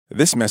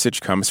This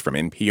message comes from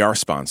NPR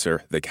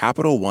sponsor, the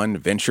Capital One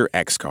Venture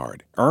X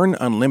Card. Earn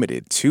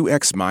unlimited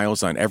 2x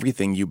miles on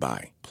everything you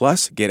buy.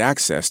 Plus, get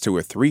access to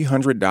a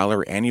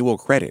 $300 annual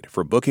credit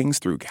for bookings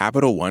through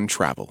Capital One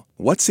Travel.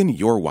 What's in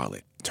your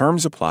wallet?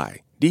 Terms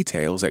apply.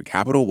 Details at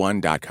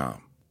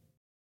CapitalOne.com.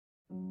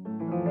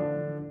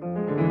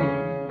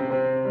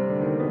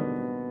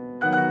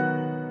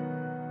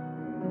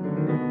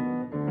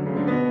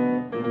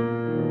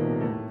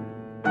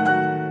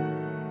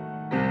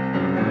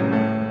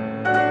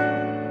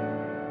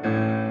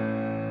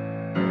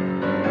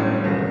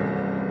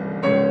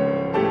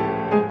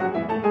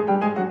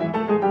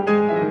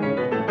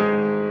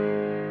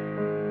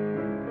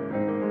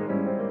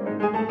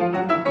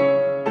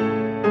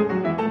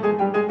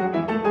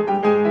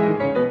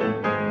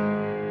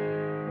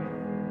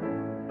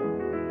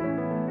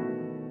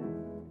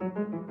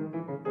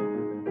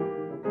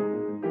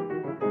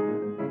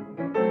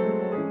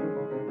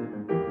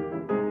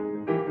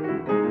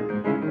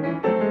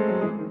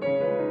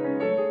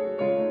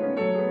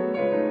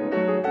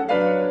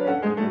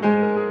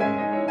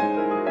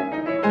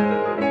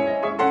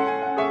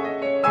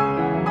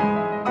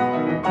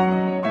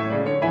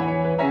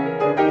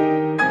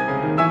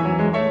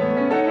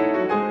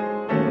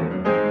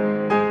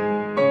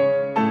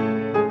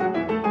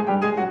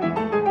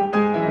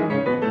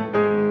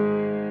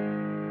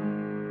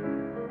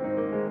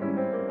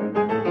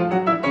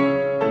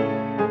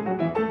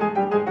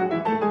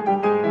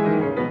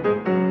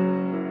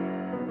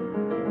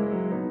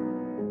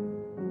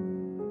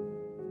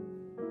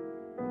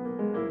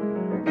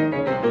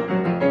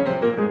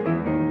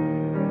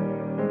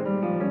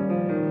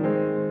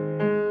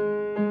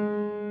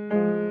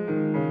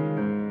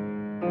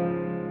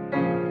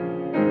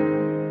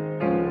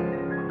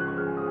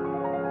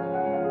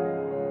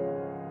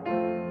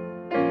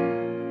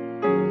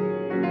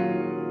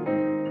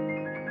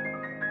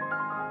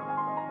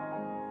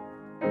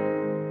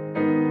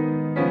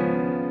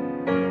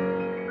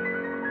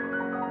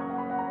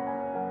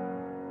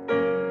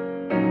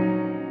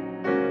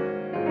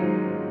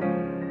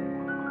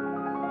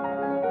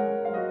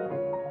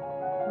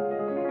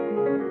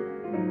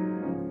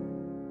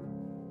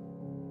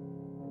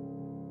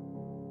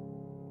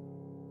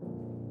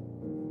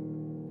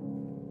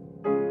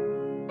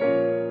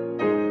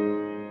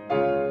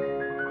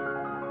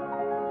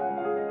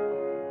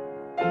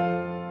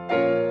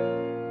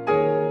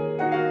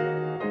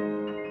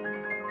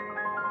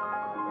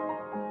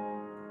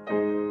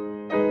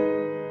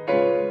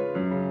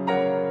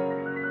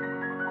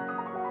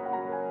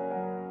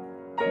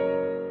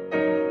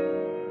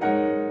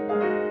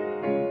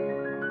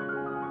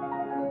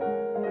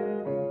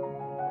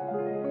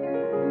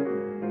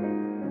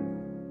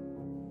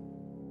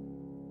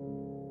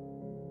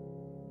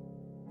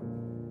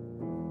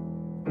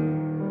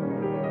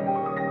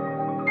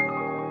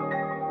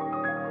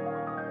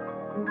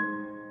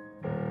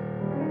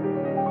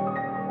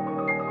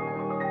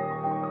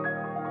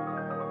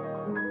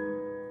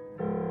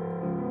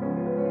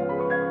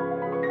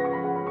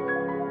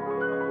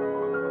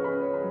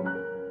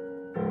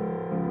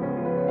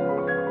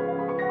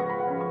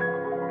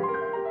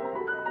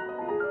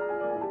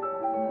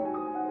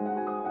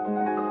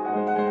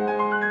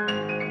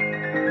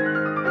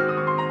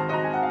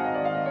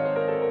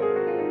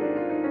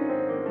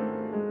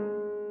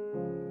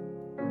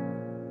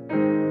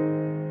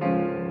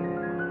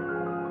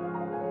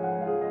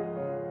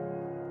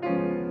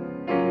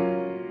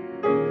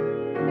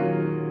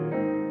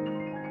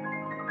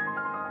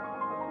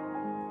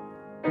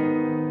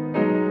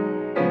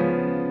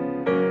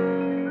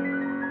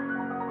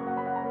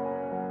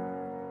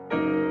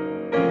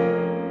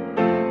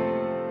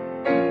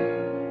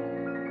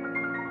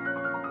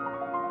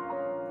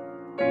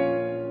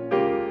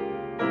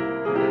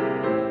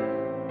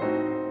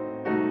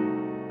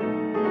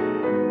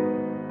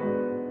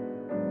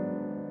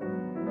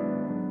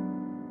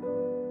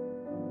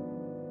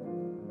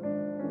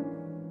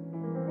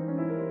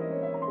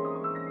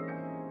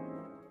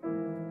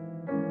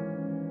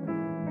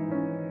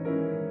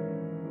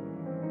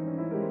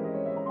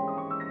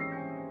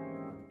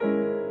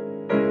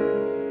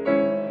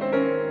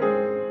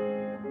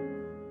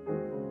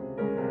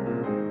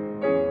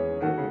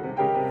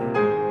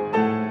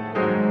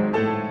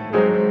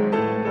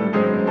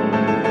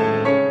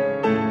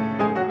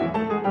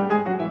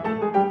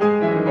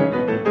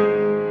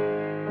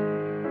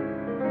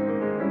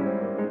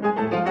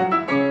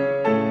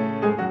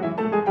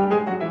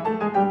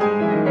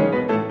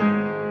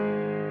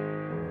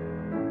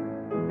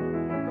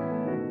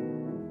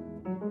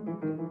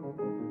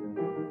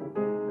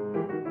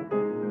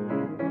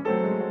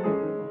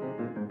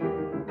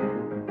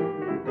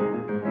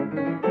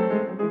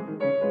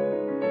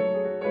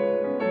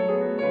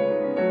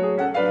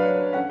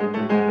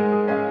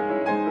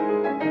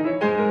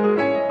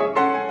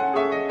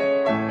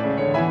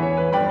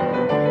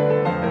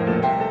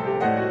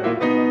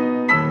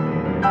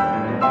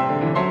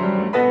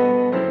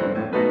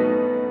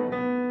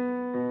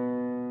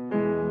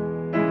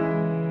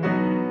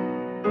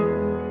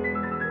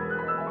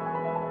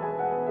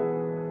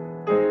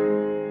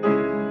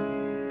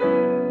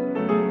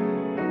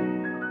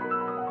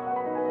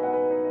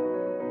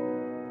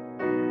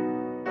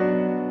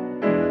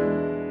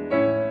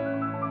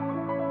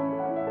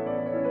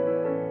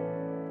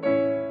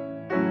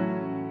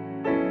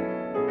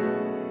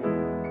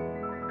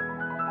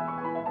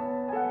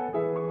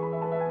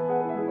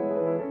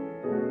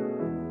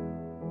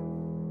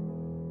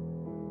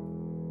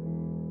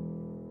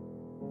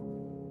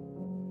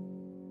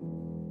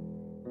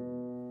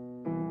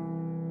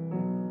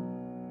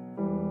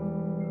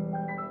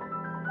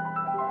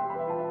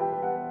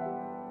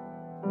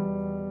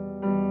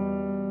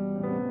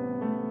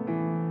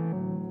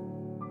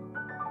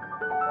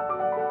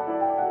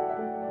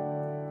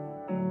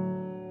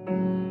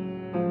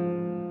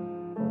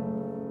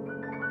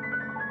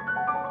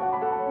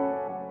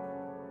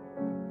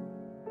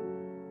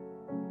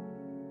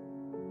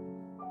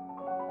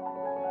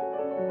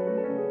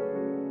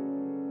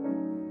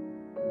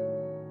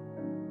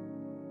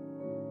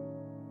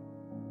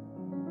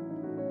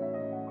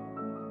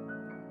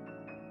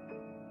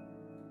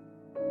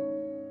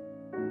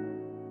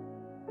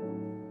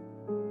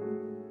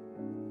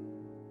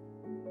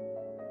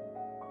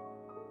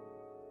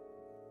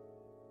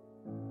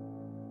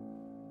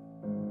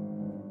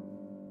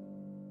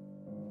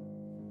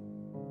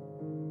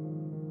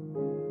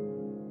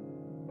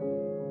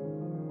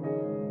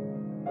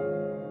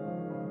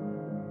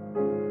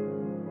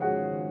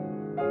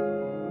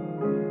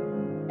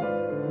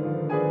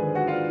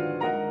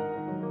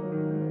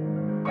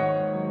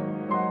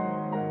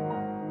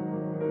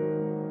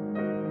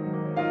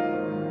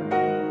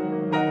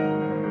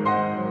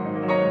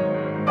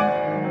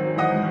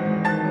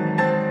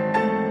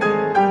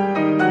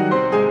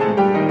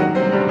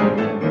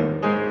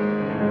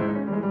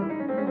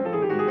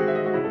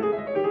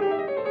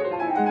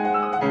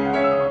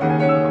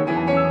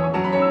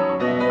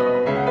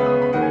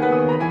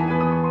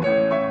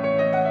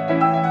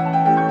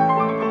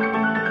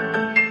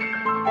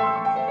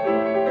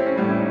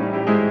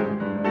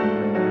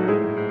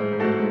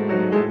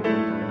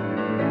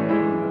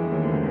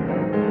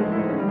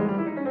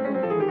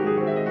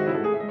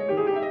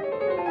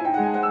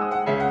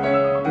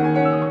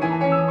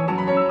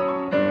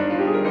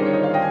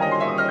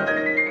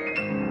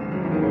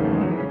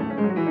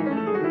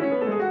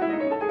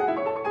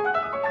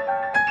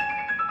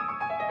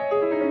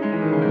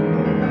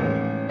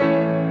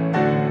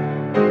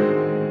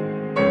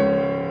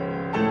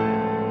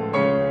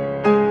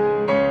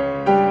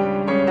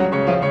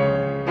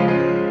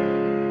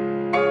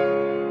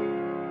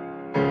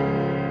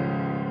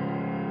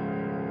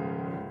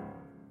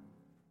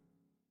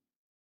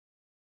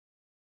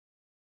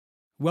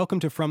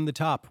 Welcome to From the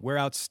Top, where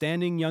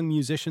outstanding young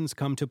musicians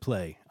come to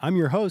play. I'm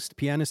your host,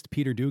 pianist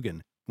Peter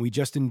Dugan. We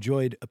just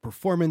enjoyed a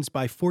performance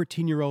by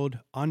 14-year-old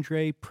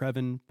Andrei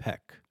Previn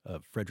Peck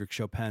of Frédéric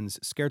Chopin's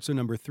Scherzo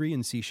No. 3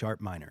 in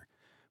C-sharp minor.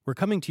 We're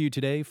coming to you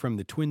today from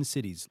the Twin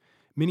Cities.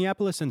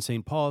 Minneapolis and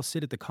St. Paul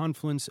sit at the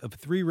confluence of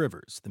three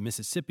rivers, the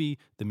Mississippi,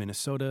 the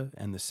Minnesota,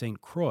 and the St.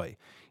 Croix,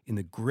 in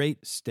the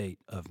great state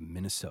of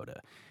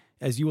Minnesota.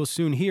 As you will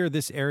soon hear,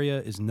 this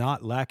area is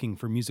not lacking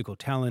for musical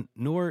talent,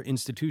 nor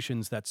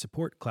institutions that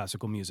support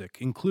classical music,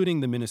 including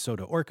the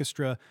Minnesota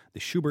Orchestra, the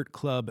Schubert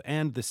Club,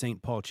 and the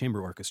St. Paul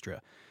Chamber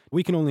Orchestra.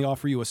 We can only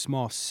offer you a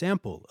small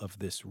sample of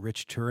this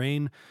rich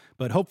terrain,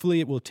 but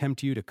hopefully it will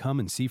tempt you to come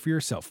and see for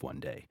yourself one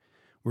day.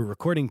 We're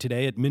recording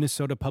today at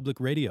Minnesota Public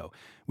Radio.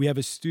 We have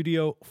a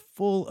studio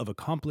full of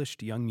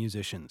accomplished young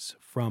musicians,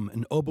 from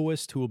an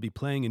oboist who will be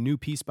playing a new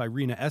piece by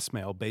Rena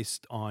Esmail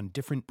based on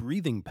different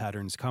breathing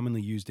patterns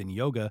commonly used in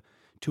yoga,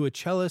 to a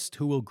cellist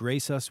who will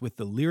grace us with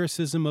the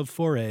lyricism of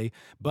Fauré,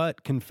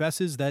 but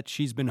confesses that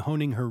she's been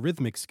honing her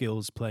rhythmic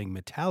skills playing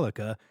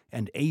Metallica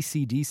and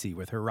AC/DC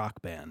with her rock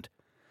band.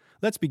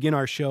 Let's begin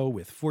our show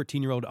with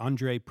 14-year-old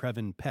Andrei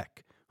Previn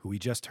Peck, who we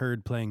just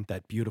heard playing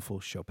that beautiful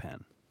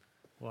Chopin.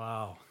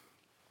 Wow.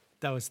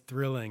 That was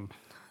thrilling.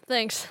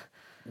 Thanks.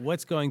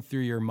 What's going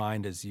through your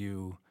mind as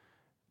you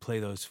play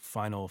those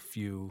final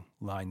few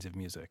lines of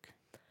music?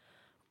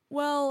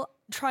 Well,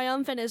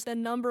 triumphant is the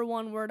number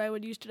one word I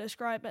would use to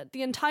describe it.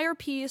 The entire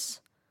piece,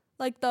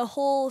 like the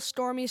whole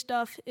stormy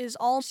stuff, is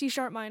all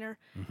C-sharp minor.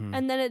 Mm-hmm.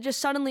 And then it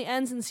just suddenly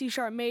ends in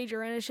C-sharp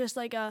major, and it's just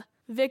like a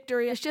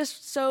victory. It's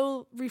just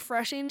so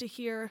refreshing to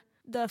hear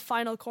the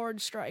final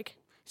chord strike.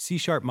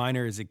 C-sharp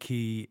minor is a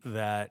key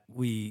that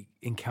we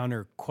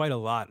encounter quite a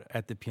lot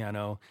at the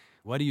piano.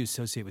 What do you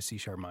associate with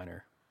C-sharp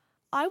minor?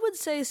 I would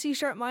say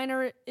C-sharp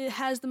minor, it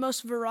has the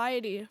most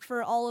variety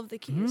for all of the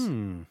keys.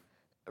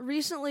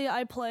 Recently,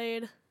 I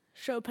played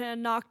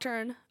Chopin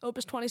Nocturne,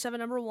 Opus 27,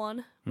 number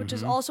 1, which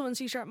is also in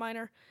C-sharp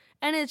minor,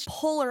 and it's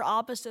polar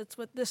opposites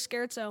with this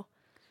scherzo.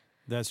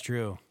 That's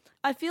true.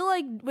 I feel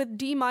like with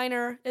D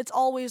minor, it's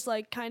always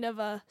like kind of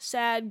a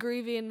sad,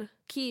 grieving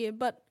key,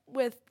 but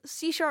with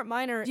C-sharp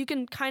minor, you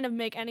can kind of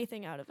make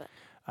anything out of it.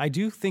 I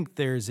do think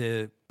there's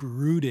a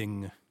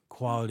brooding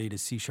quality to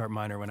C-sharp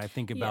minor when I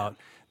think about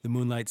the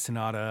Moonlight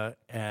Sonata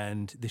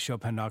and the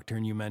Chopin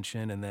Nocturne you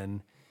mentioned, and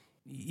then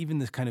even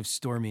this kind of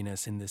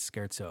storminess in this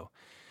scherzo.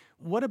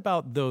 What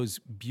about those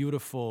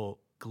beautiful,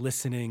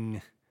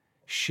 glistening,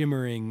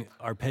 shimmering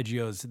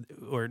arpeggios,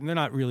 or they're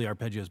not really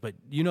arpeggios, but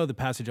you know the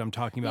passage I'm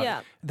talking about.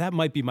 Yeah. That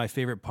might be my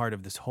favorite part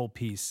of this whole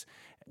piece.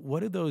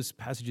 What do those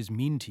passages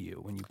mean to you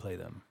when you play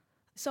them?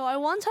 So I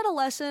once had a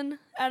lesson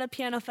at a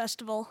piano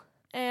festival,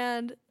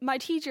 and my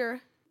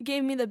teacher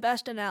gave me the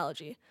best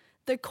analogy.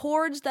 The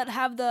chords that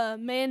have the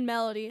main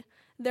melody,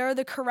 they're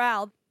the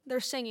chorale, they're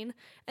singing,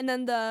 and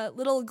then the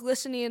little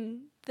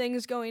glistening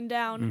things going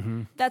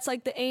down, that's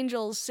like the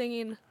angels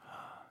singing,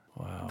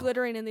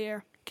 glittering in the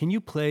air. Can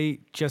you play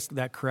just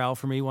that chorale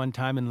for me one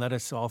time and let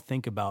us all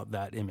think about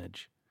that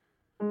image?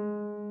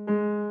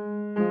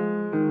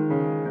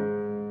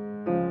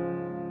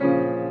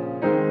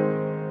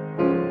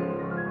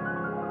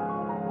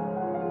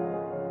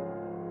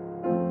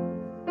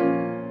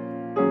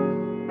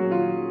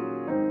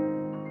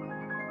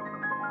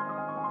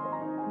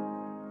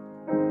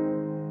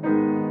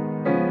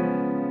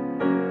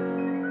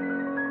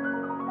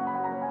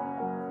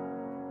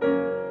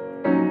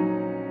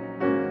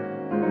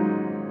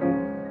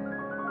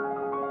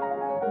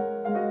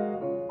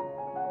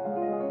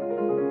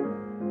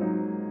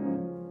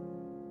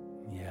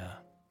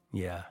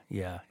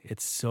 Yeah.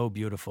 It's so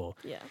beautiful.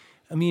 Yeah.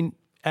 I mean,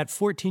 at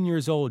 14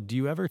 years old, do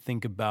you ever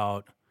think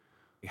about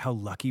how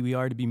lucky we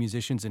are to be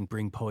musicians and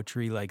bring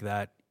poetry like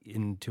that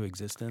into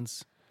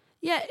existence?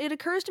 Yeah, it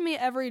occurs to me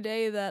every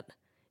day that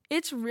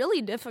it's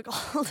really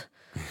difficult.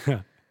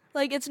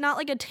 Like, it's not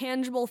like a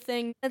tangible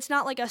thing. It's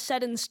not like a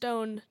set in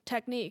stone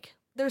technique.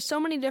 There's so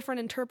many different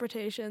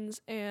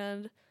interpretations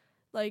and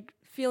like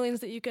feelings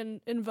that you can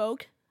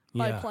invoke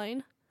by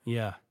playing.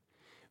 Yeah.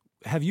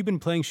 Have you been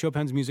playing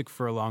Chopin's music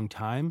for a long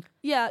time?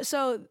 Yeah,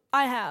 so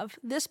I have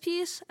this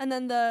piece, and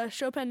then the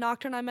Chopin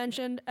Nocturne I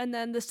mentioned, and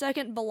then the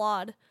second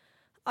Ballade.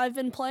 I've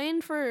been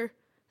playing for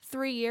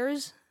 3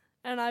 years,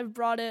 and I've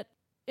brought it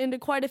into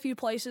quite a few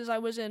places. I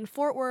was in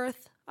Fort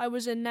Worth, I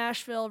was in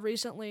Nashville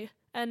recently,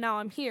 and now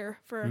I'm here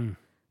for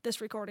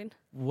this recording.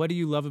 What do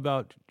you love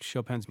about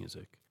Chopin's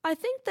music? I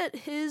think that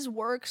his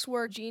works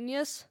were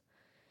genius.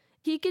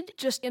 He could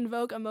just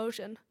invoke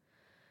emotion.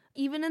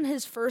 Even in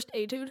his first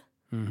etude,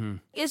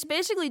 it's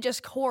basically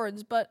just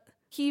chords, but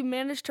he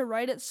managed to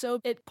write it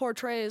so it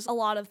portrays a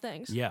lot of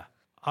things. Yeah.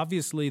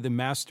 Obviously, the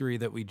mastery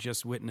that we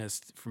just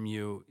witnessed from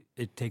you,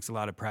 it takes a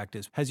lot of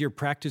practice. Has your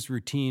practice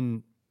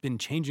routine been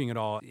changing at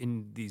all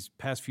in these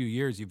past few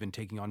years? You've been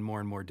taking on more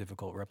and more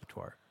difficult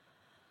repertoire.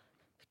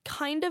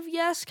 Kind of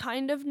yes,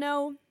 kind of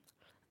no.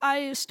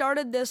 I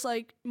started this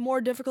like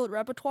more difficult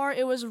repertoire.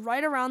 It was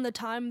right around the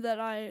time that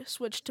I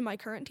switched to my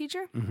current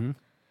teacher.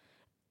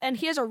 And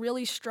he has a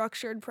really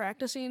structured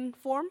practicing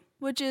form,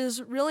 which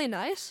is really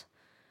nice.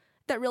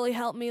 that really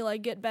helped me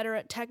like get better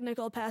at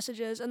technical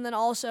passages, and then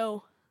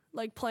also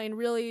like playing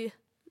really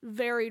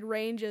varied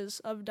ranges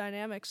of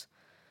dynamics.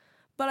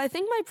 But I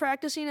think my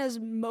practicing has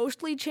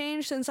mostly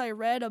changed since I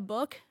read a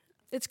book.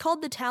 It's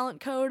called The Talent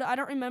Code. I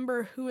don't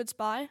remember who it's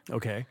by.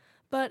 Okay.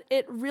 But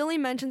it really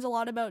mentions a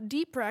lot about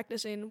deep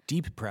practicing.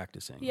 Deep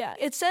practicing. Yeah.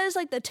 It says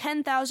like the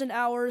 10,000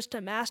 hours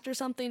to master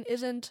something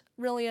isn't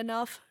really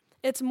enough.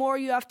 It's more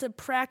you have to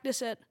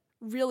practice it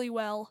really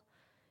well.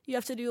 You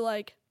have to do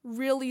like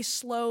really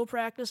slow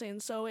practicing,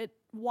 so it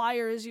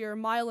wires your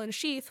myelin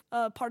sheath,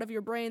 a part of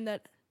your brain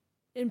that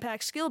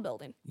impacts skill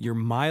building. Your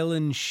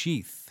myelin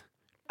sheath.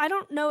 I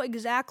don't know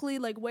exactly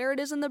like where it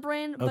is in the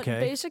brain, but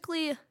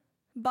basically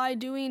by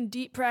doing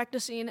deep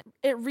practicing,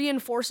 it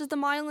reinforces the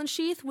myelin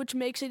sheath, which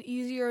makes it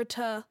easier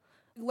to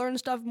learn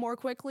stuff more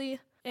quickly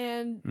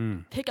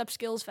and pick up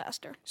skills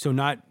faster. So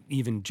not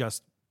even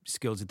just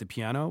skills at the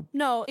piano?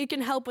 No, it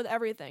can help with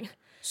everything.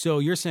 So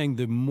you're saying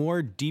the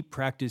more deep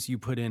practice you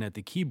put in at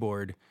the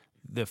keyboard,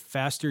 the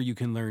faster you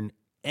can learn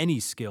any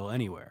skill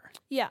anywhere.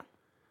 Yeah.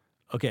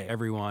 Okay,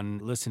 everyone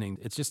listening,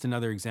 it's just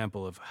another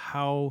example of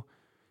how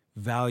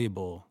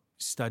valuable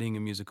studying a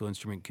musical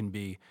instrument can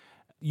be.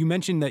 You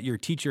mentioned that your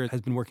teacher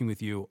has been working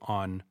with you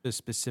on a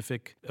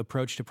specific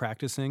approach to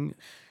practicing.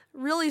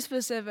 Really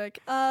specific.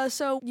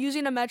 So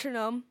using a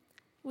metronome,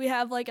 we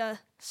have like a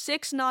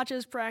 6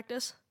 notches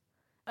practice,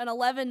 an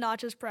 11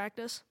 notches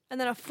practice, and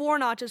then a 4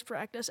 notches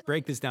practice.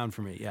 Break this down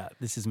for me. Yeah,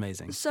 this is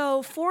amazing.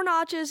 So 4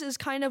 notches is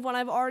kind of when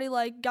I've already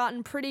like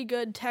gotten pretty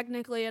good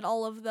technically at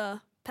all of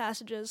the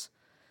passages.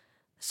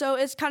 So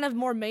it's kind of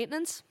more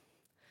maintenance.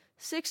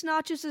 6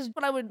 notches is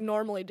what I would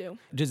normally do.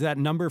 Does that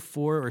number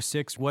 4 or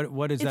 6,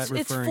 what is that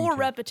referring to? It's 4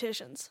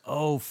 repetitions.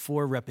 Oh,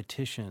 4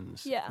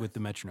 repetitions Yeah. with the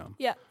metronome.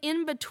 Yeah.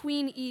 In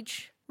between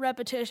each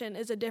repetition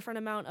is a different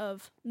amount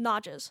of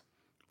notches.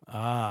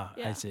 Ah,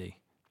 Yeah. I see.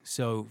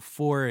 So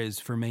 4 is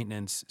for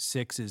maintenance,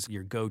 6 is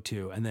your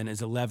go-to, and then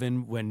is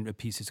 11 when a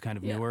piece is kind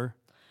of newer?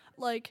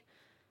 Like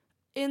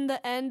in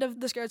the end of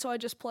the scherzo I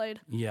just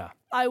played, Yeah.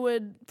 I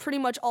would pretty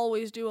much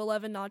always do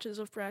 11 notches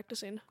of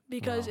practicing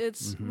because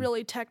it's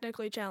really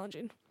technically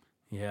challenging.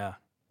 Yeah.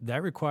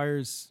 That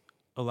requires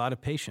a lot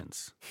of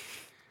patience.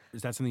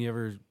 Is that something you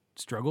ever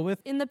struggle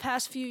with? In the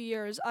past few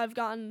years, I've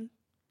gotten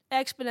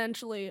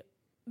exponentially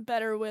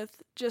better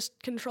with just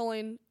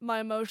controlling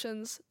my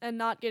emotions and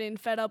not getting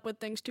fed up with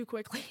things too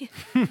quickly.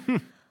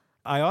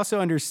 I also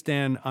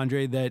understand,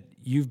 Andre, that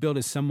you've built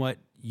a somewhat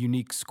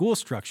unique school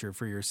structure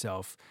for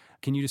yourself.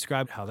 Can you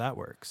describe how that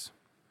works?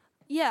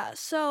 Yeah,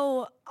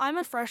 so I'm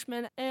a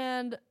freshman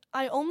and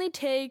I only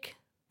take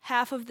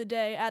half of the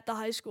day at the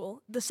high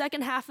school. The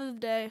second half of the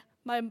day,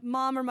 my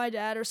mom or my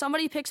dad or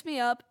somebody picks me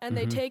up and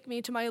they take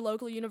me to my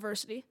local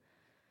university.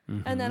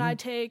 And then I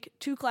take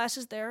 2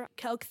 classes there,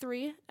 Calc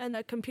 3 and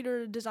a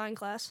computer design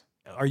class.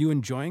 Are you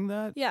enjoying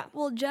that? Yeah,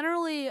 well,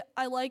 generally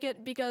I like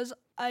it because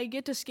I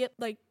get to skip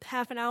like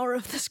half an hour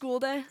of the school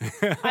day.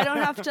 I don't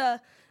have to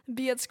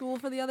be at school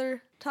for the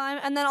other time.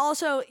 And then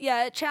also,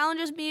 yeah, it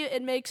challenges me.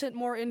 It makes it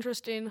more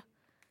interesting.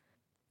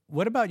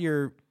 What about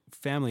your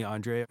family,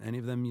 Andre? Any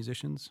of them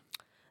musicians?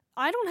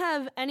 I don't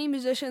have any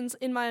musicians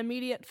in my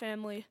immediate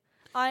family.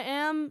 I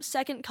am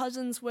second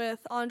cousins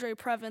with Andre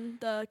Previn,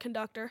 the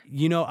conductor.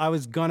 You know, I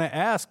was going to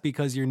ask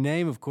because your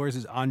name, of course,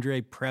 is Andre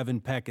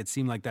Previn Peck. It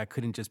seemed like that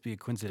couldn't just be a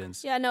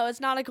coincidence. Yeah, no,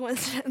 it's not a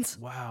coincidence.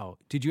 Wow.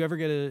 Did you ever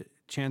get a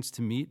chance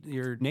to meet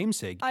your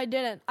namesake? I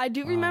didn't. I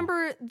do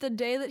remember the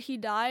day that he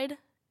died.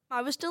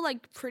 I was still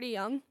like pretty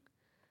young.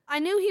 I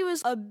knew he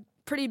was a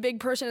pretty big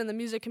person in the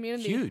music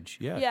community. Huge,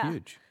 yeah,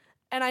 huge.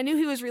 And I knew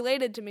he was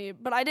related to me,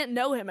 but I didn't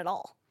know him at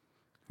all.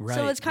 Right.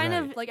 So it's kind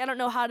of like I don't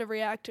know how to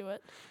react to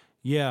it.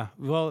 Yeah,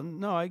 well,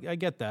 no, I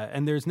get that.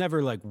 And there's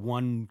never like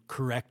one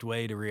correct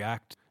way to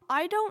react.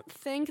 I don't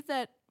think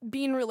that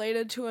being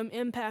related to him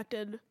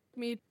impacted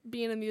me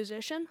being a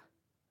musician.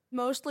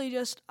 Mostly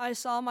just I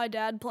saw my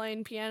dad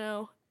playing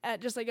piano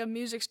at just like a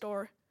music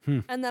store.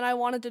 And then I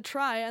wanted to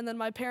try. And then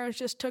my parents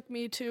just took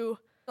me to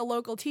a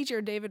local teacher,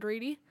 David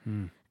Reedy.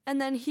 And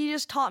then he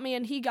just taught me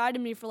and he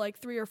guided me for like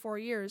 3 or 4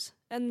 years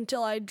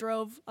until I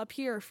drove up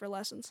here for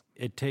lessons.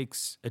 It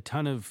takes a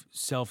ton of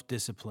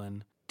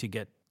self-discipline to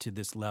get to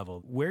this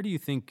level. Where do you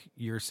think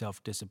your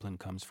self-discipline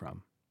comes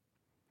from?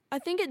 I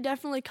think it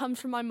definitely comes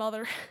from my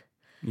mother.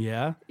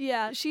 Yeah?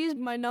 Yeah, she's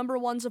my number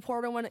one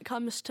supporter when it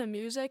comes to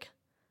music.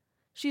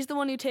 She's the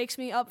one who takes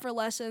me up for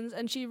lessons,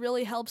 and she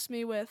really helps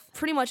me with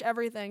pretty much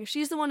everything.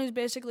 She's the one who's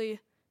basically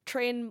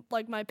trained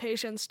like my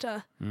patience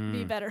to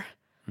be better.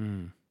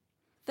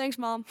 Thanks,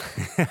 Mom.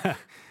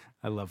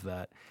 I love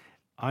that.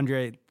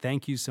 Andre,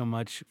 thank you so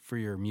much for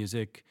your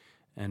music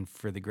and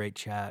for the great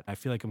chat. I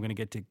feel like I'm going to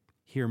get to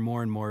hear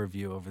more and more of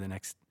you over the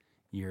next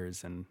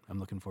years, and I'm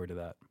looking forward to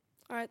that.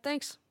 All right,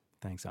 thanks.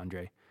 Thanks,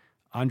 Andre.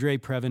 Andre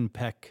Previn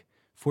Peck,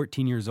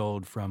 14 years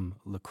old from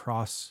La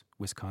Crosse,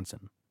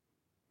 Wisconsin.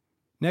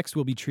 Next,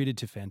 we'll be treated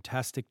to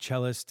fantastic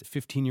cellist,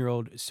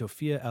 15-year-old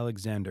Sophia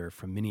Alexander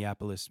from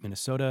Minneapolis,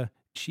 Minnesota.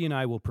 She and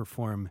I will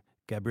perform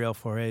Gabriel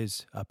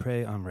Fauré's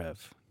Après un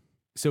rêve.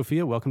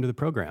 Sophia, welcome to the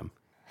program.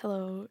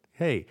 Hello.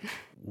 Hey,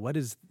 what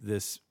is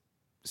this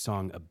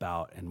song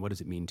about, and what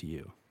does it mean to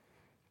you?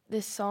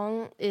 This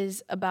song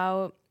is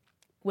about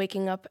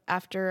waking up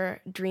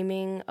after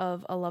dreaming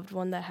of a loved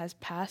one that has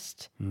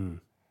passed.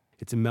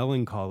 It's a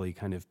melancholy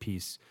kind of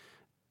piece,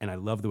 and I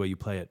love the way you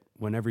play it.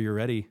 Whenever you're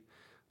ready,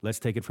 let's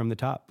take it from the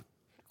top.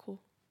 Cool.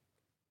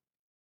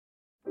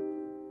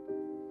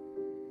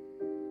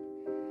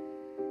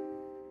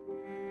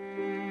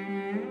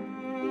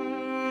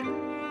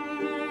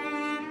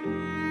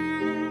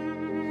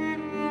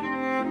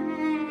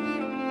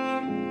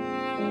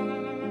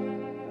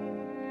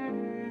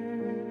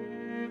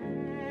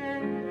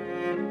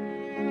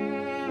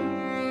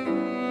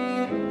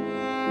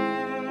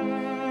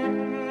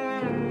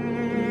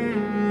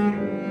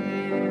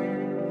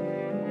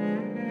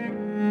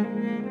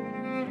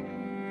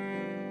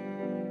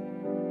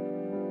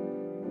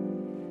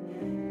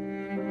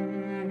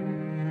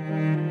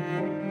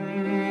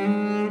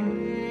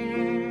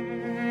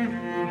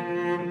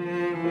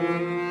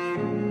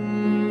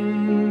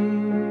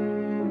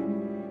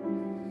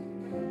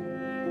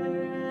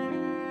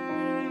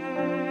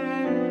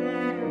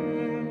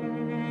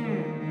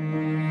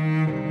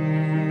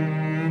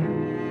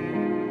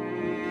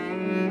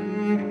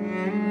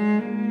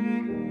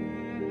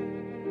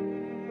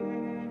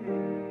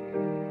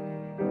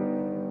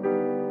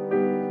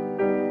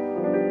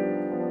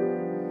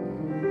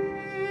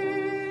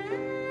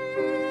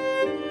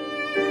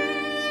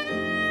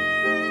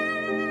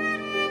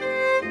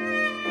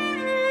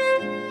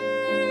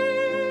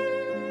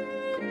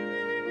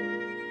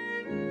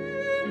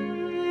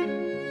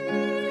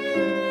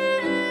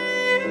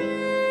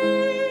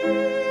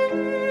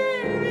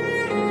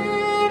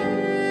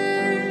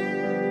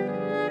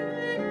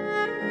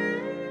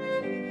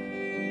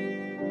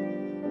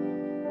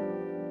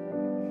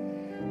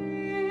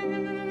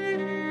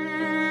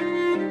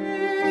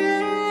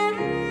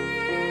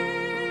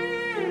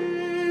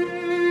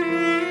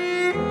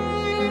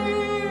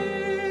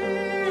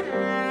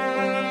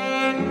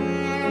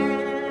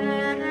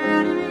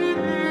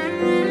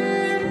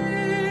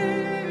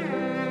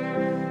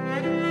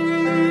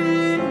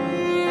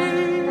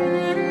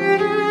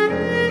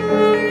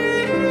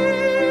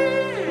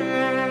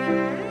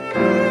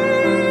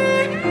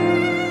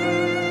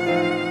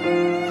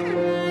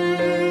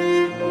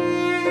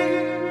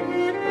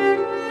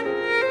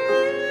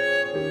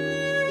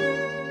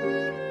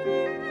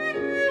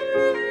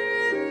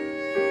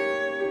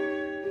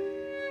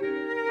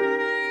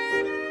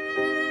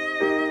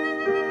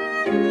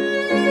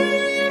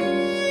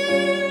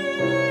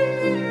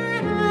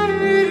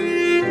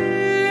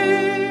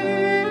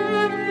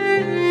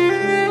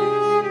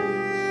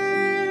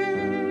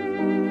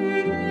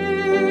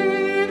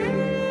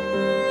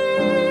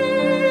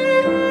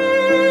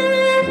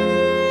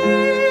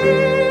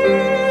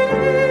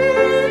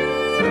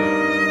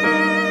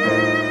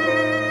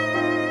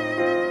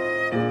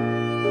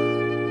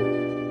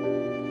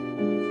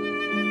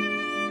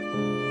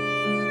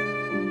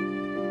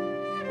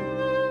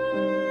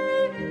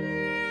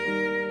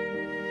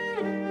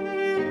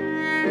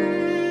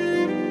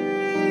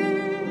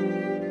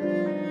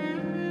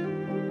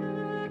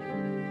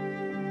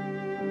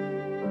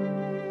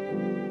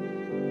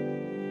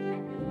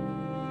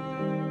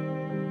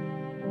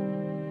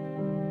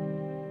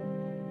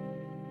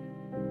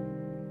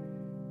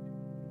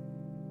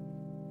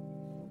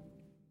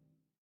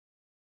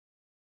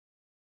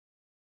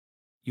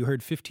 You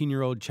heard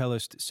 15-year-old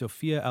cellist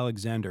Sophia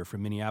Alexander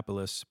from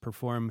Minneapolis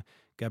perform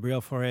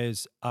Gabriel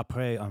Fauré's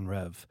Après un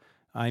rêve.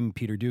 I'm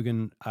Peter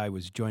Dugan. I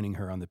was joining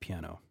her on the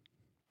piano.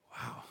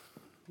 Wow.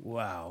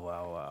 Wow,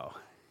 wow, wow.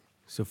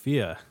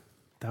 Sophia,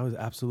 that was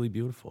absolutely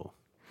beautiful.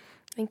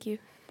 Thank you.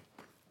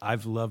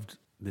 I've loved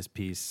this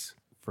piece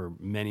for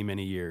many,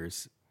 many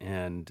years,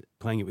 and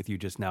playing it with you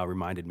just now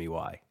reminded me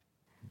why.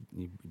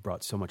 You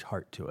brought so much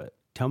heart to it.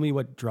 Tell me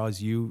what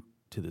draws you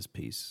to this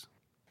piece.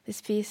 This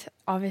piece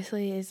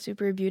obviously is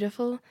super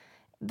beautiful.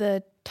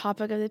 The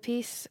topic of the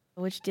piece,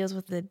 which deals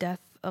with the death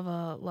of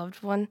a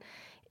loved one,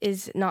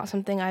 is not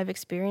something I've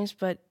experienced,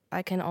 but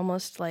I can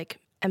almost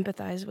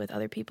empathize with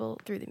other people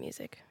through the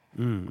music.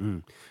 Mm-hmm.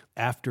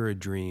 After a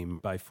Dream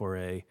by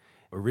Fauré,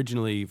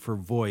 originally for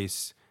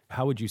voice,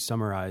 how would you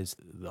summarize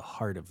the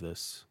heart of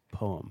this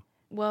poem?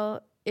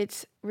 Well,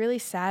 it's really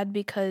sad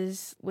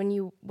because when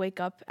you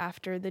wake up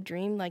after the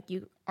dream,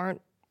 you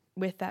aren't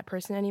with that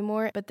person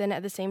anymore, but then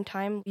at the same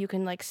time, you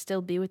can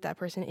still be with that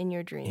person in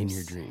your dreams. In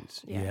your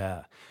dreams,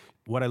 yeah.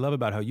 What I love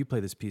about how you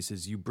play this piece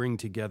is you bring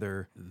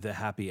together the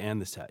happy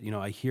and the sad.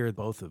 I hear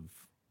both of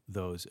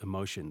those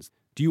emotions.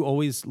 Do you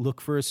always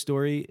look for a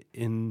story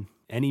in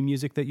any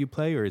music that you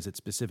play, or is it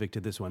specific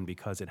to this one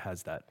because it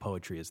has that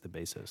poetry as the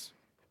basis?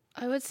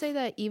 I would say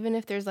that even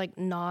if there's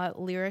not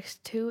lyrics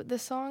to the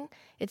song,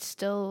 it's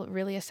still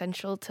really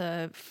essential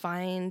to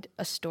find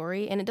a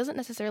story, and it doesn't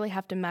necessarily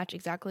have to match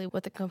exactly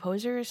what the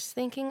composer is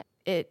thinking.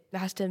 It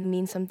has to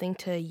mean something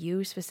to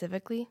you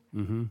specifically.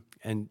 Mm-hmm.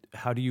 And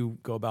how do you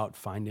go about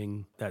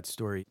finding that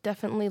story?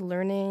 Definitely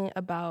learning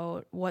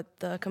about what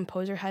the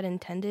composer had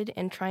intended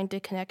and trying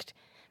to connect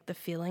the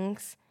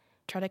feelings,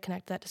 try to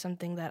connect that to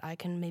something that I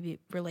can maybe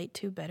relate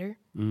to better.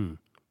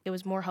 it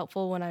was more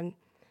helpful when I'm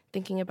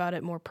thinking about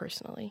it more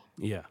personally.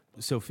 Yeah.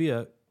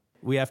 Sophia,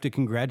 we have to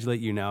congratulate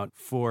you now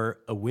for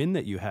a win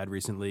that you had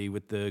recently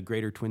with the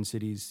Greater Twin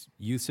Cities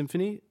Youth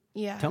Symphony.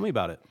 Yeah. Tell me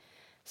about it.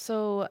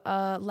 So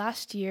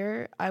last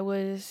year, I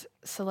was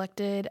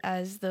selected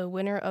as the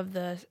winner of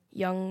the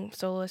Young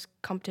Soloist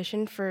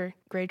competition for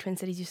Greater Twin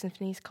Cities Youth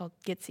Symphonies called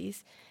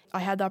GITSES. I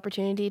had the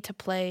opportunity to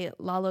play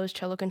Lalo's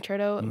Cello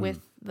Concerto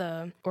with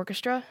the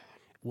orchestra.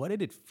 What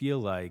did it feel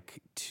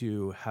like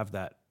to have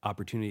that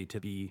opportunity to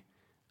be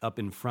up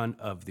in front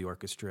of the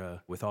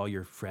orchestra with all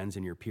your friends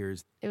and your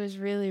peers? It was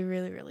really,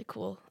 really, really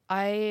cool.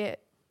 I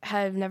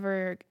have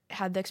never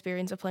had the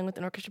experience of playing with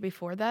an orchestra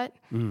before that.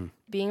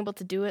 Being able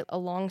to do it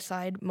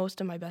alongside most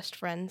of my best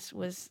friends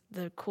was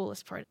the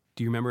coolest part.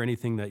 Do you remember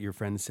anything that your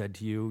friends said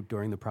to you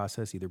during the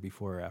process, either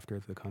before or after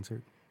the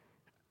concert?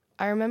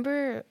 I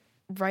remember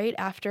right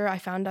after I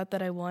found out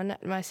that I won,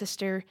 my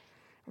sister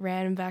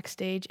ran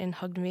backstage and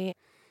hugged me.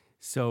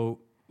 So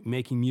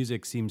making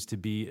music seems to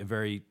be a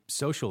very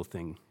social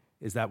thing.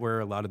 Is that where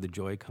a lot of the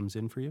joy comes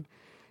in for you?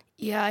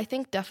 Yeah, I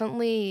think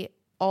definitely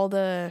all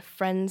the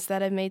friends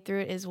that I've made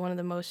through it is one of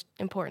the most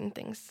important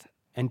things.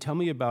 And tell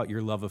me about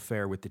your love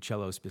affair with the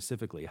cello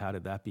specifically. How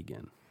did that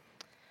begin?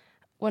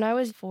 When I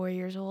was 4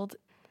 years old,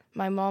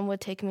 my mom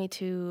would take me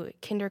to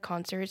kinder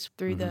concerts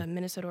through the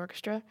Minnesota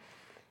Orchestra.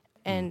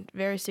 And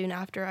very soon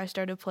after, I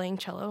started playing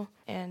cello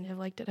and have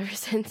liked it ever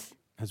since.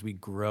 As we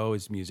grow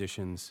as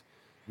musicians,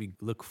 we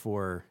look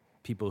for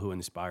people who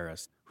inspire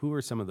us. Who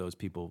are some of those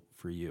people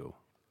for you?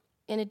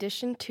 In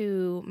addition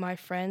to my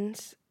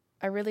friends,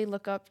 I really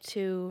look up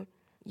to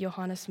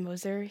Johannes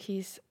Moser.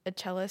 He's a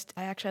cellist.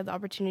 I actually had the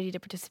opportunity to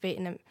participate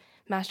in a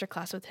master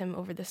class with him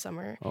over the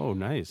summer. Oh,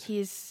 nice.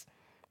 He's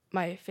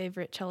my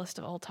favorite cellist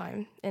of all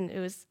time, and it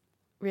was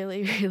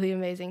really, really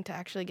amazing to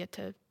actually get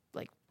to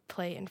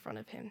play in front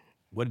of him.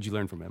 What did you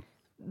learn from him?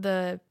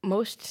 The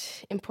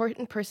most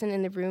important person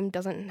in the room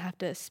doesn't have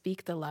to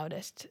speak the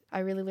loudest. I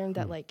really learned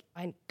that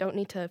I don't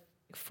need to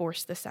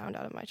force the sound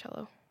out of my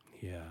cello.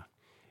 Yeah.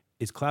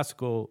 Is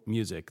classical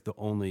music the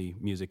only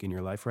music in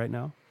your life right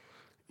now?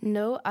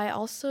 No, I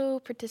also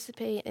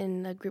participate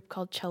in a group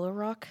called Cello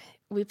Rock.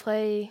 We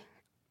play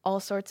all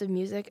sorts of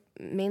music,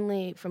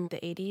 mainly from the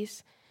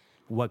 80s.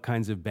 What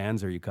kinds of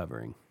bands are you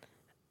covering?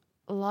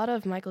 A lot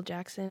of Michael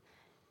Jackson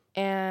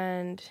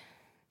and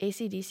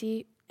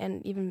AC/DC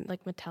and even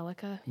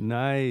Metallica.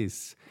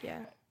 Nice.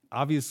 Yeah.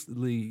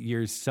 Obviously,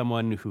 you're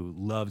someone who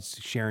loves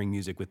sharing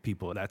music with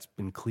people. That's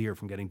been clear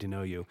from getting to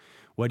know you.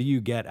 What do you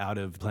get out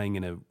of playing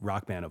in a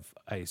rock band of,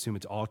 I assume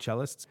it's all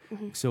cellists?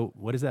 So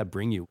what does that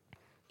bring you?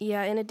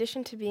 Yeah, in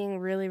addition to being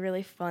really,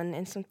 really fun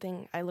and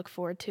something I look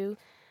forward to,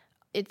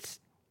 it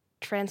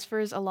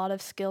transfers a lot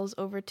of skills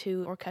over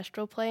to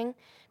orchestral playing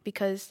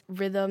because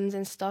rhythms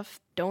and stuff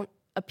don't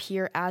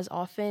appear as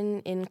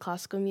often in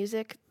classical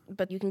music,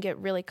 but you can get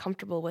really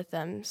comfortable with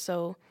them.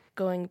 So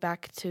going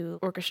back to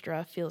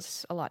orchestra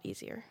feels a lot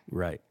easier.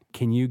 Right.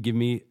 Can you give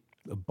me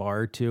a bar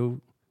or two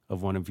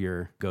of one of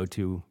your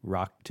go-to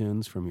rock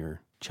tunes from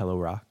your cello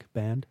rock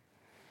band?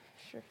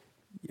 Sure.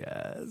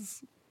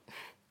 Yes.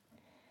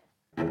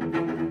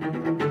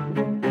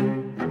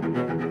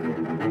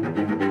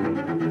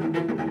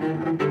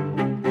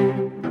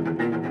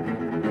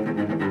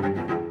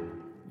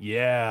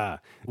 Yeah.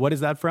 What is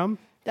that from?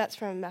 That's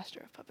from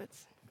Master of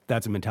Puppets.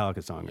 That's a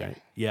Metallica song, right?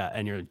 Yeah,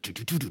 and you're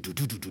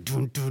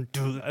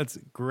that's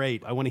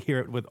great. I want to hear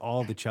it with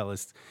all the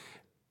cellists.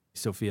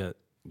 Sophia,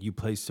 you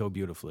play so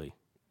beautifully.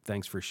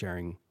 Thanks for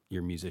sharing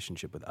your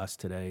musicianship with us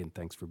today, and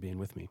thanks for being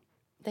with me.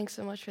 Thanks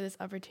so much for this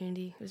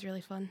opportunity. It was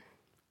really fun.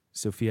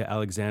 Sophia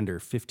Alexander,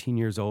 15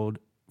 years old,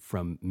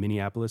 from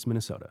Minneapolis,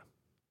 Minnesota.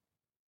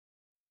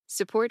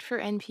 Support for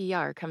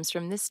NPR comes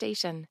from this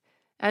station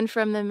and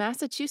from the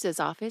Massachusetts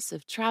Office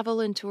of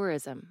Travel and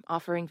Tourism,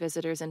 offering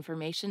visitors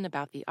information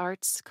about the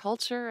arts,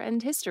 culture,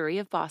 and history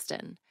of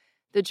Boston.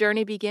 The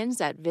journey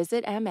begins at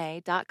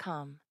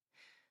visitma.com.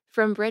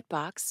 From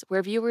BritBox,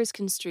 where viewers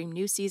can stream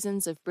new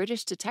seasons of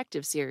British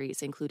detective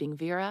series including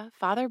Vera,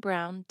 Father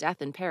Brown,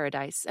 Death in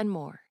Paradise, and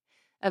more.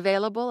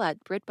 Available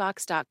at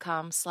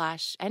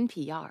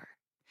BritBox.com/NPR.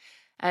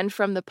 And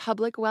from the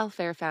Public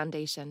Welfare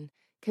Foundation,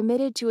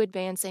 committed to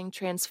advancing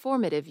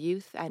transformative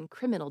youth and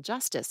criminal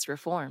justice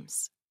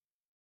reforms.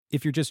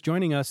 If you're just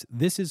joining us,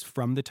 this is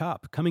From the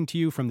Top, coming to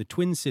you from the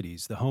Twin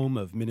Cities, the home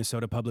of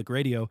Minnesota Public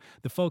Radio,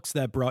 the folks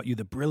that brought you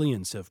the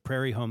brilliance of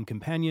Prairie Home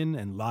Companion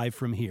and Live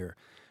from Here.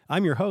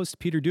 I'm your host,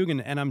 Peter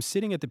Dugan, and I'm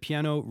sitting at the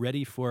piano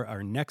ready for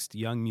our next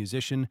young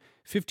musician,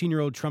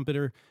 15-year-old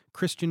trumpeter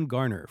Christian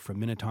Garner from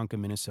Minnetonka,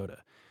 Minnesota.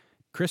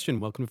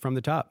 Christian, welcome to From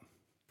the Top.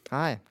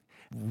 Hi.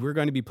 We're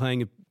going to be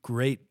playing a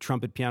great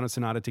trumpet piano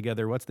sonata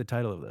together. What's the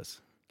title of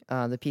this?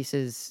 The piece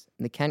is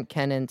the Kent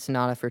Kennan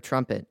Sonata for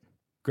Trumpet.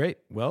 Great.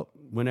 Well,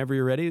 whenever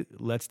you're ready,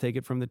 let's take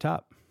it from the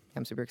top.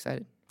 I'm super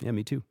excited. Yeah,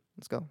 me too.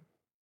 Let's go.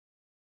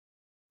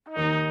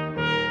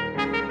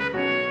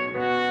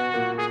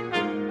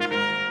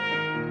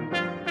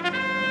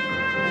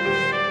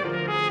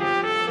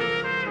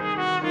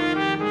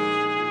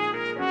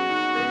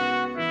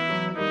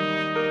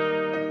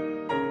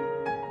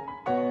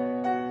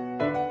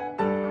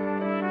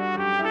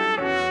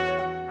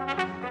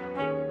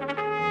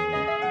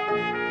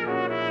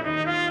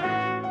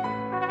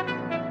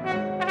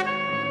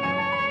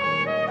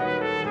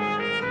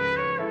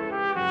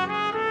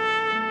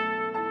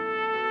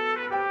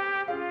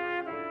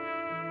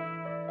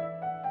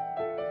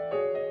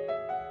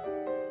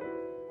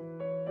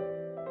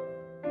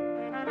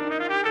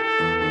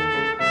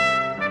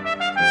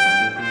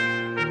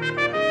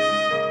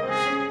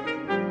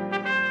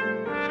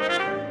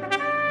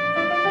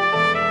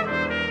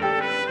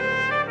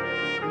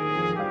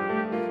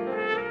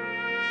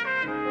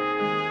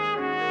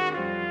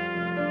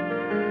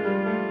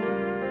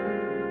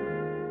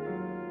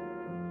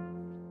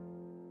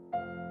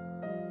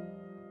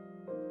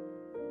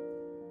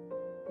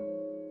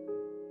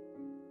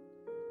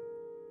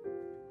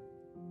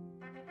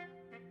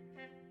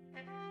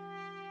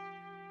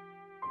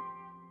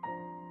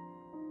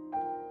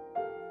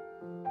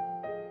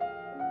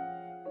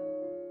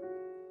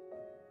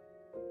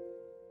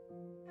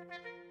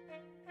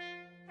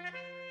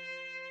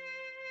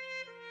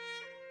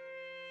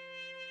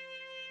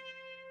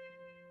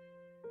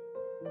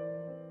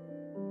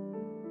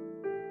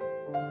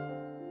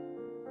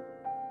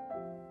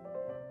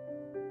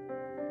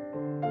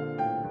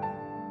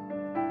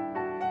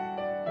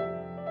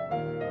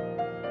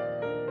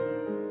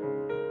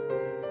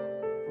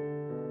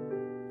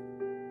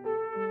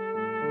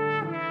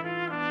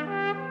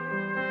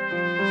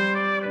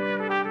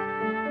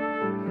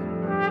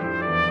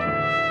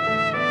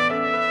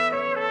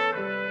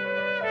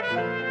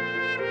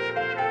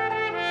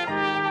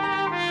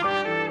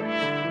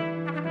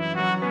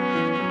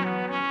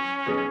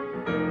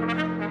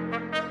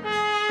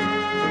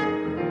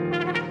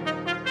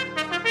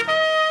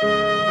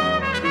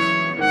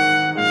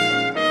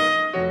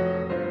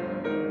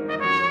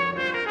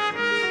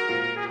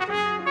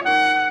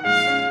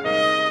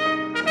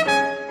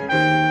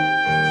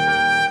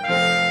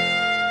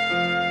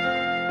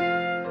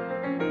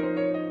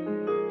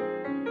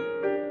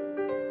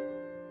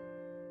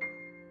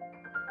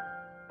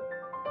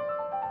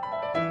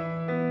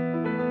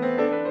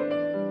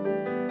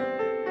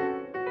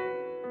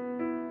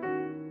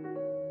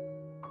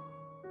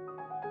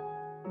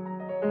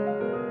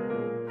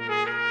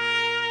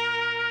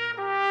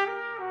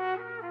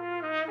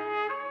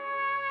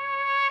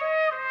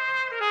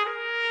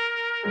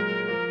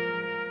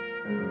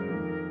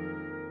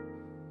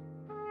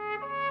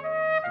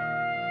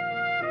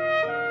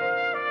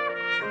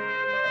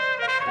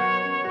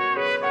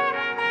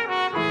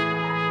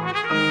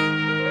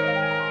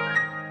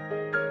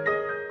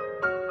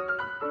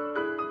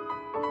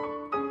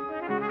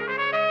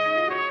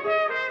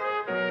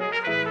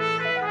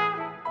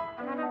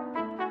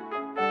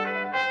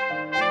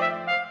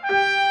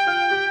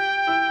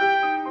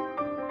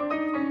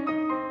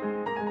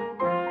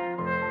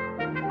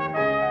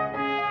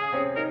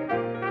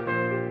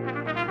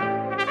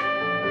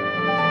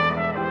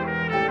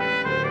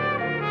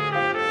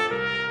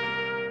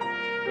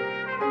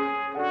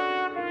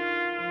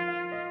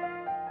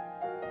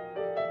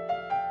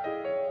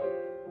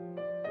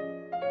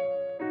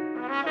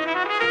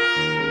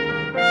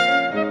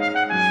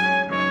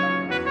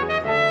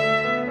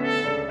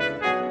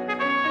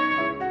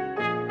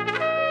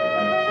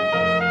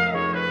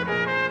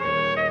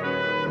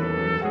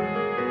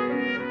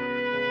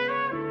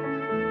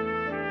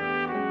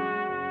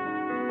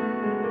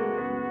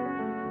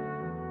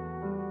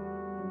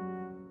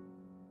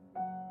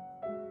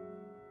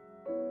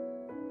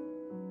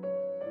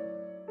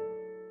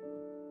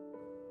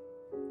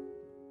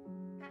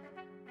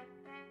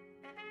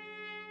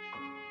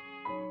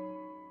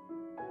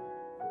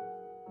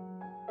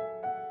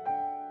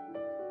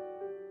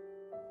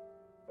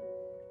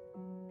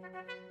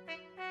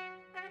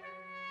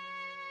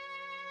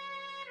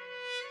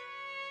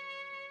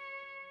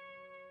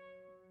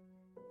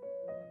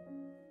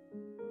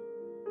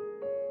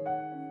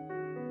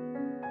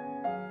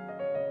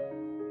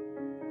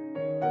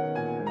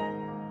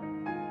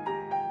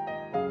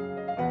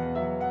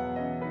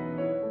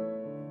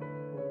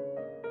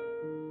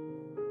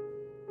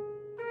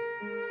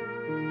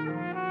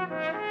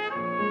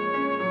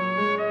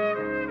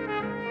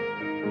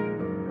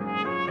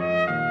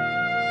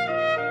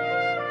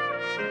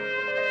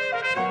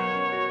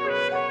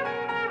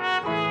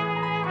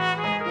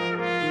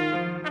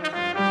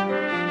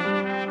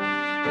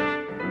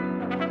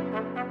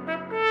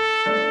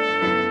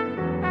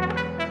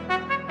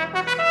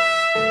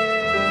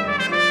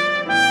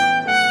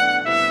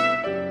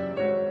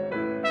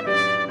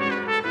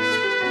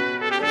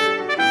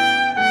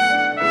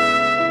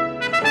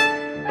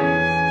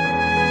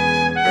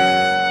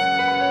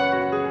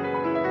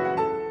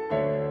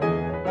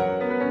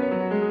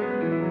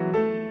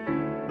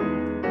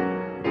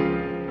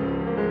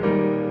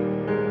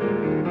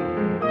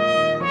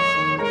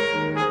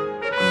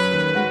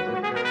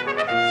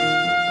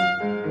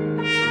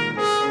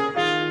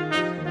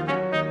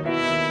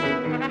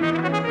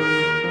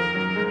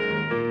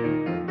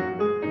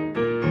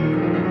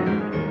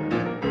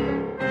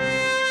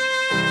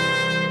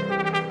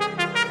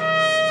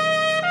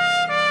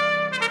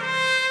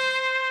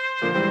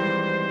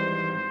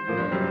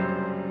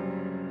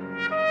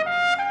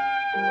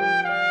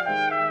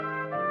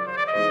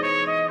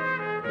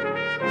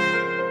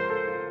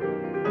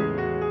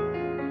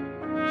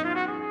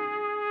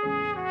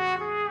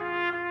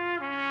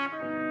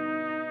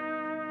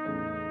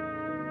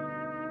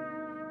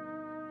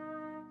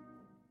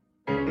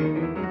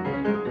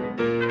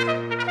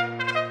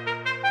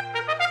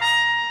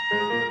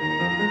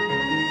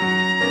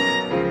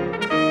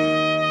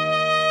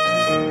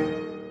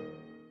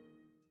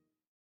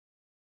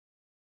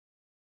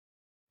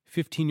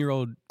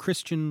 15-year-old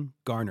Christian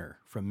Garner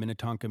from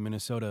Minnetonka,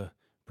 Minnesota,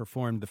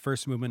 performed the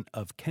first movement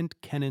of Kent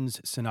Kennan's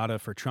Sonata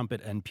for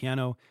Trumpet and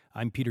Piano.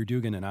 I'm Peter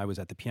Dugan, and I was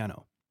at the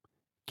piano.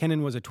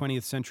 Kennan was a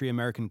 20th century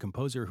American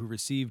composer who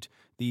received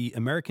the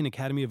American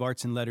Academy of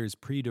Arts and Letters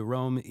Prix de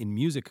Rome in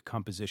music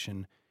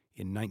composition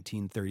in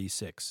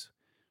 1936.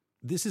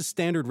 This is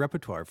standard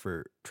repertoire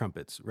for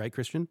trumpets, right,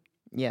 Christian?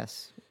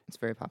 Yes, it's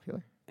very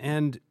popular.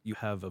 And you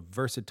have a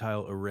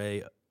versatile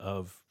array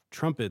of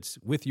trumpets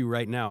with you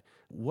right now.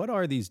 What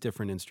are these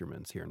different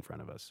instruments here in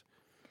front of us?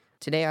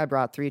 Today I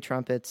brought 3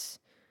 trumpets.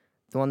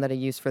 The one that I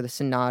used for the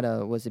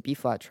sonata was a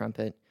B-flat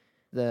trumpet,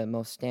 the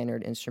most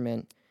standard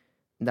instrument.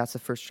 That's the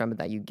first trumpet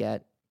that you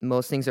get.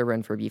 Most things are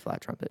written for B-flat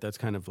trumpet. That's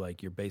kind of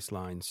like your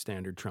baseline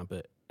standard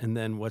trumpet. And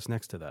then what's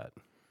next to that?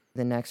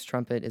 The next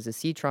trumpet is a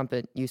C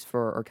trumpet used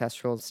for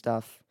orchestral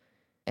stuff.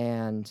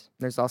 And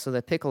there's also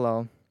the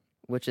piccolo,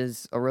 which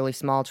is a really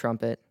small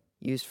trumpet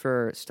used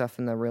for stuff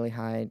in the really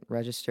high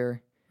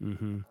register.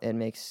 Mm-hmm. It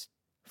makes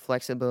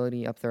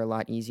flexibility up there a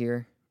lot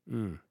easier.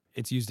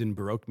 It's used in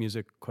Baroque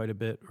music quite a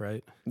bit,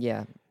 right?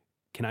 Yeah,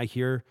 Can I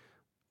hear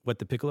what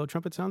the piccolo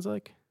trumpet sounds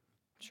like?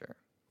 sure.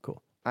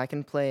 Cool. I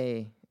can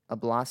play a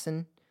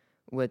blasson,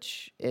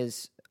 which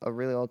is a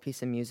really old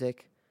piece of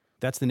music.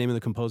 That's the name of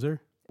the composer?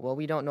 Well,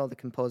 we don't know the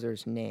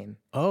composer's name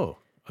Oh,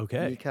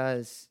 okay.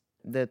 because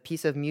the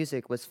piece of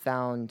music was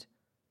found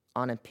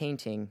on a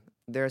painting.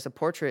 There's a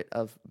portrait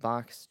of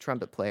Bach's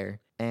trumpet player,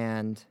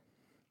 and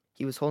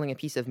he was holding a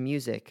piece of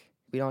music.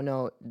 We don't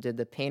know, did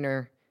the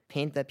painter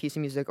paint that piece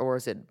of music, or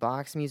was it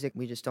Bach's music?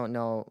 We just don't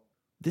know.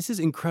 This is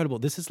incredible.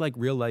 This is like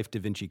real life Da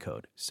Vinci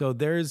Code. So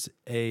there's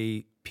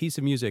a piece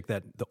of music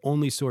that the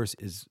only source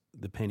is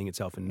the painting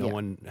itself, and no Yeah.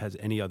 one has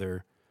any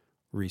other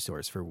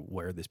resource for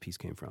where this piece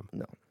came from.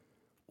 No.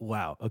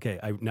 Wow. Okay.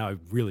 Now I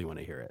really want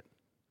to hear it.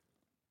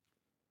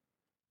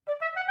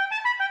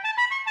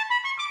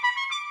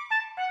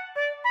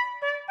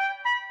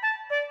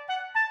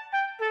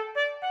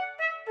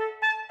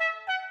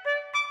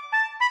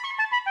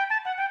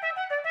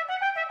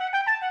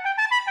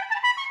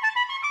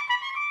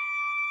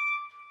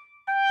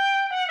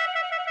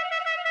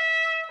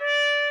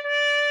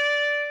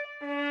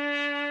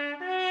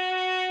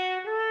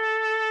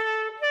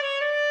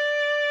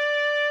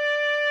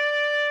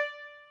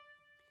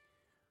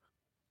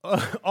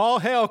 All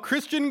hail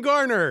Christian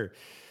Garner,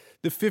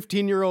 the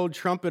 15-year-old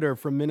trumpeter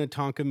from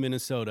Minnetonka,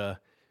 Minnesota.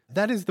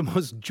 That is the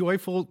most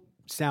joyful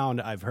sound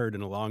I've heard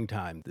in a long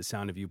time, the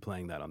sound of you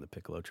playing that on the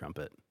piccolo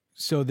trumpet.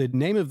 So the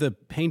name of the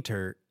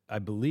painter, I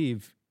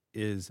believe,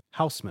 is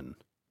Haussmann,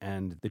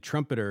 and the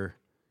trumpeter,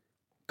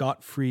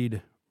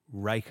 Gottfried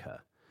Reiche.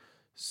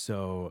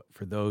 So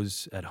for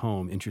those at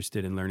home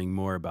interested in learning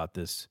more about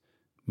this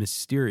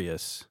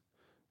mysterious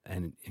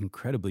and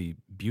incredibly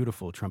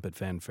beautiful trumpet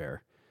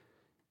fanfare,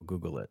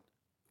 Google it.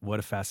 What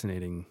a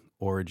fascinating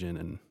origin,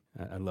 and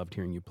I loved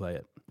hearing you play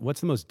it. What's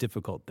the most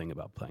difficult thing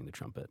about playing the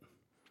trumpet?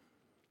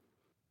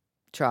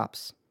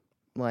 Chops.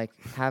 Like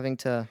having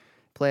to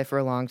play for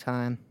a long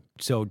time.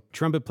 So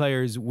trumpet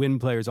players,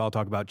 wind players all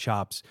talk about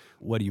chops.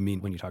 What do you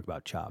mean when you talk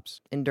about chops?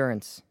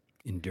 Endurance.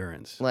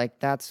 Endurance. Like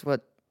that's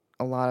what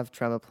a lot of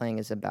trumpet playing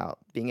is about.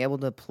 Being able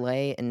to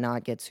play and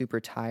not get super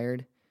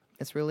tired.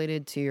 It's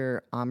related to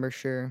your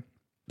embouchure.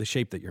 The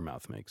shape that your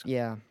mouth makes.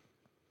 Yeah.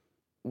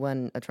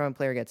 When a trumpet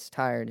player gets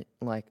tired,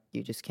 like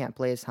you just can't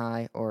play as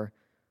high, or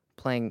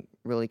playing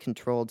really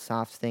controlled,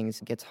 soft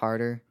things gets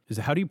harder.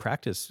 How do you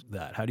practice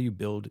that? How do you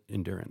build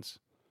endurance?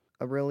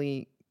 A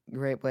really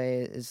great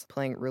way is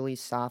playing really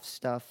soft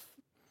stuff.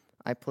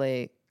 I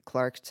play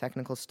Clark's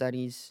Technical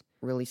Studies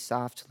really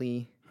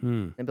softly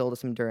and build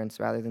some endurance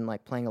rather than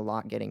like playing a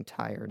lot, getting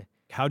tired.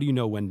 How do you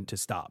know when to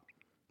stop?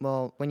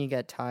 Well, when you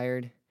get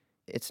tired,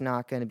 it's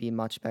not going to be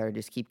much better.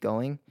 Just keep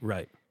going.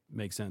 Right.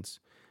 Makes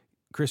sense.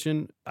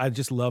 Christian, I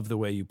just love the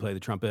way you play the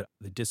trumpet,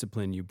 the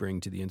discipline you bring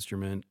to the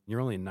instrument.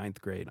 You're only in 9th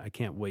grade. I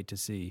can't wait to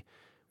see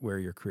where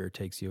your career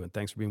takes you. And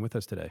thanks for being with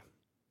us today.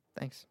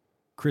 Thanks.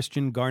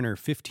 Christian Garner,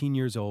 15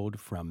 years old,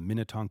 from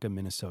Minnetonka,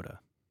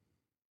 Minnesota.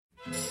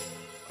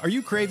 Are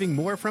you craving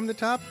more From the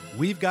Top?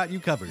 We've got you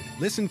covered.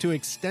 Listen to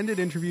extended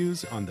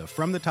interviews on the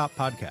From the Top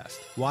podcast.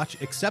 Watch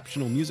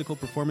exceptional musical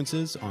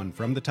performances on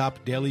From the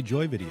Top Daily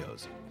Joy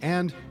videos.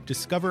 And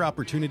discover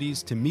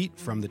opportunities to meet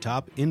From the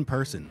Top in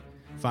person.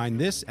 Find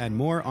this and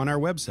more on our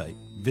website.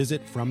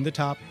 Visit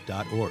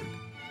fromthetop.org.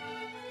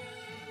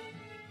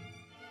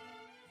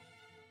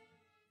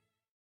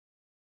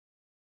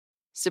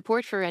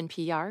 Support for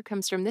NPR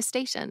comes from this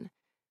station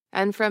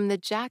and from the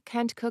Jack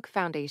Kent Cooke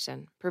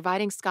Foundation,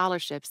 providing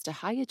scholarships to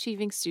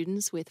high-achieving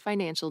students with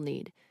financial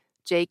need,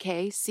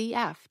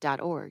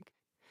 jkcf.org.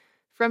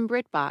 From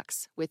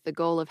BritBox, with the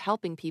goal of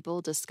helping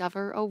people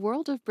discover a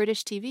world of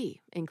British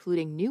TV,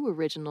 including new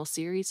original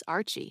series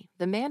Archie,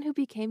 The Man Who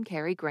Became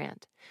Cary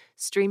Grant,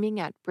 streaming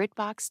at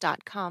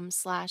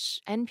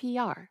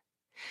BritBox.com/NPR.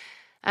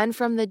 And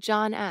from the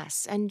John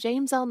S. and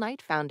James L.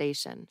 Knight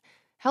Foundation,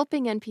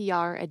 helping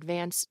NPR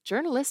advance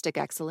journalistic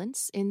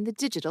excellence in the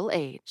digital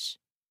age.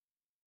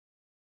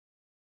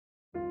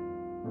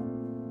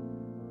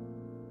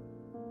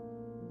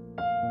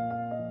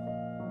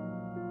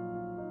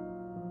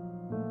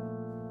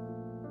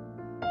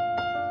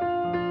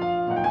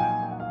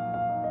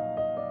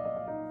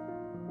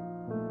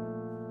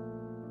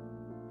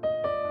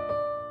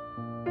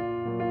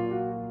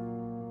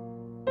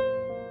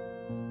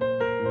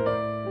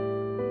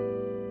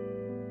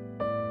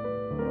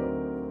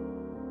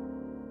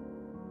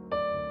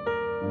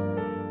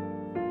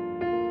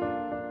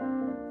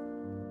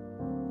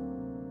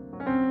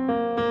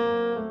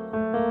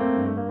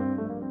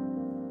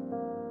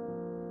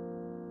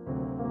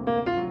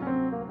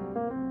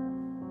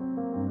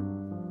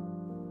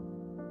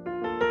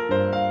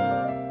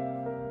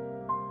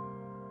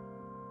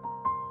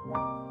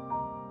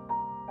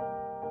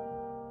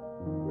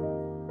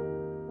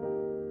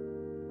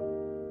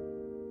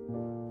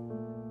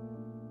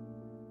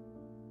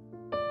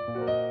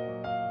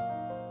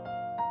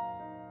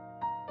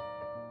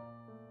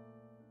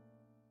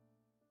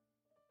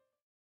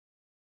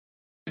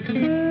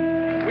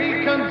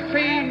 We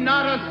concede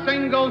not a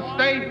single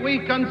state. We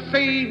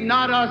concede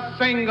not a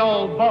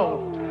single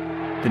vote.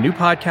 The new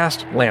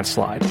podcast,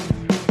 Landslide.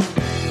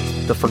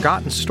 The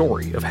forgotten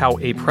story of how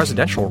a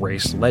presidential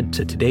race led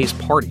to today's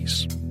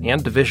parties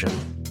and division.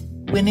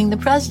 Winning the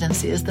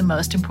presidency is the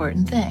most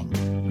important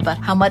thing. But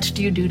how much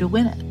do you do to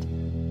win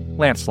it?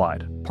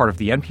 Landslide, part of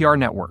the NPR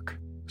network.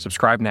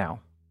 Subscribe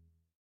now.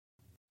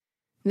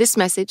 This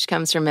message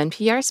comes from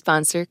NPR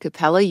sponsor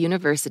Capella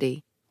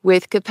University.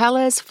 With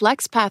Capella's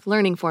FlexPath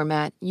learning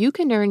format, you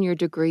can earn your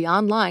degree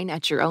online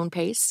at your own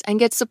pace and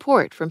get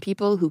support from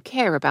people who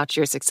care about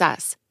your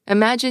success.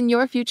 Imagine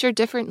your future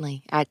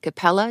differently at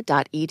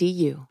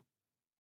capella.edu.